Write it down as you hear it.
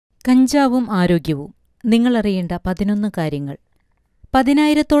കഞ്ചാവും ആരോഗ്യവും നിങ്ങളറിയേണ്ട 11 കാര്യങ്ങൾ.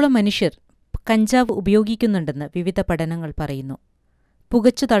 10,000-ഓളം മനുഷ്യർ കഞ്ചാവ് ഉപയോഗിക്കുന്നുണ്ടെന്ന് വിവിധ പഠനങ്ങൾ പറയുന്നു.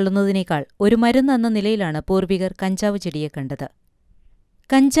 പുകച്ചു തള്ളുന്നതിനേക്കാൾ ഒരു മരുന്നെന്ന നിലയിലാണ് പൂർവികർ കഞ്ചാവ് ചെടിയെ കണ്ടത്.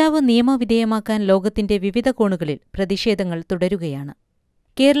 കഞ്ചാവ് നിയമവിധേയമാക്കാൻ ലോകത്തിന്റെ വിവിധ കോണുകളിൽ പ്രതിഷേധങ്ങൾ തുടരുകയാണ്.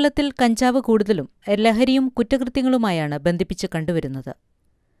 കേരളത്തിൽ കഞ്ചാവ് കൂടുതലും ലഹരിയും കുറ്റകൃത്യങ്ങളുമായാണ് ബന്ധിപ്പിച്ച് കണ്ടുവരുന്നത്.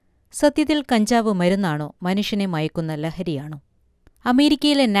 സത്യത്തിൽ കഞ്ചാവ് മരുന്നാണോ, മനുഷ്യനെ മയക്കുന്ന ലഹരിയാണോ?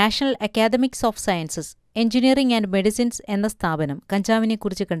 അമേരിക്കയിലെ national academics of sciences, engineering and medicines എന്ന സ്ഥാപനം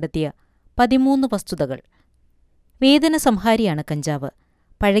കഞ്ചാവിനെക്കുറിച്ച് കണ്ടെത്തിയ 13 വസ്തുതകൾ. വേദന സംഹാരിയാണ് കഞ്ചാവ്.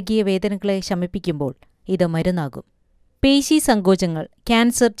 പഴകിയ വേദനകളെ ശമിപ്പിക്കുമ്പോൾ ഇത് മരുന്നാകും. പേശി സങ്കോചങ്ങൾ,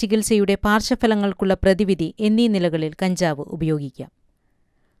 ക്യാൻസർ ചികിത്സയുടെ പാർശ്വഫലങ്ങൾക്കുള്ള പ്രതിവിധി എന്നീ നിലകളിൽ കഞ്ചാവ് ഉപയോഗിക്കാം.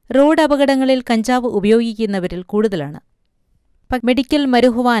 റോഡ് അപകടങ്ങളിൽ കഞ്ചാവ് ഉപയോഗിക്കുന്നവരിൽ കൂടുതലാണ്. മെഡിക്കൽ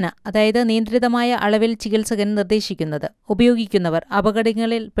മരുഹുവാന, അതായത് നിയന്ത്രിതമായ അളവിൽ ചികിത്സകൻ നിർദ്ദേശിക്കുന്നത് ഉപയോഗിക്കുന്നവർ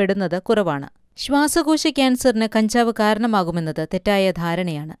അപകടങ്ങളിൽ പെടുന്നത് കുറവാണ്. ശ്വാസകോശ ക്യാൻസറിന് കഞ്ചാവ് കാരണമാകുമെന്നത് തെറ്റായ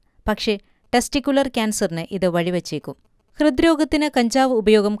ധാരണയാണ്. പക്ഷേ ടെസ്റ്റിക്കുലർ ക്യാൻസറിന് ഇത് വഴിവച്ചേക്കും. ഹൃദ്രോഗത്തിന് കഞ്ചാവ്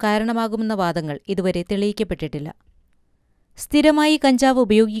ഉപയോഗം കാരണമാകുമെന്ന വാദങ്ങൾ ഇതുവരെ തെളിയിക്കപ്പെട്ടിട്ടില്ല. സ്ഥിരമായി കഞ്ചാവ്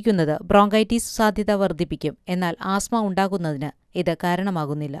ഉപയോഗിക്കുന്നത് ബ്രോങ്കൈറ്റിസ് സാധ്യത വർദ്ധിപ്പിക്കും. എന്നാൽ ആസ്മ ഉണ്ടാകുന്നതിന് ഇത്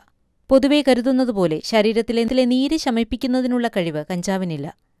കാരണമാകുന്നില്ല. പൊതുവെ കരുതുന്നതുപോലെ ശരീരത്തിലെ നീര് ശമിപ്പിക്കുന്നതിനുള്ള കഴിവ് കഞ്ചാവിനില്ല.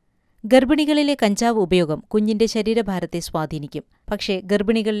 ഗർഭിണികളിലെ കഞ്ചാവ് ഉപയോഗം കുഞ്ഞിന്റെ ശരീരഭാരത്തെ സ്വാധീനിക്കും. പക്ഷേ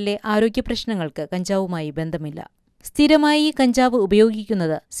ഗർഭിണികളിലെ ആരോഗ്യപ്രശ്നങ്ങൾക്ക് കഞ്ചാവുമായി ബന്ധമില്ല. സ്ഥിരമായി കഞ്ചാവ്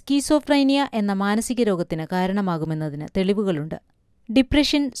ഉപയോഗിക്കുന്നത് സ്കീസോഫ്രൈനിയ എന്ന മാനസിക രോഗത്തിന് കാരണമാകുമെന്നതിന് തെളിവുകളുണ്ട്.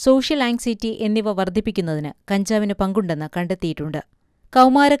 ഡിപ്രഷൻ, സോഷ്യൽ ആങ്സൈറ്റി എന്നിവ വർദ്ധിപ്പിക്കുന്നതിന് കഞ്ചാവിന് പങ്കുണ്ടെന്ന് കണ്ടെത്തിയിട്ടുണ്ട്.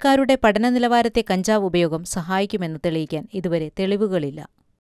 കൗമാരക്കാരുടെ പഠന നിലവാരത്തെ കഞ്ചാവ് ഉപയോഗം സഹായിക്കുമെന്ന് തെളിയിക്കാൻ ഇതുവരെ തെളിവുകളില്ല.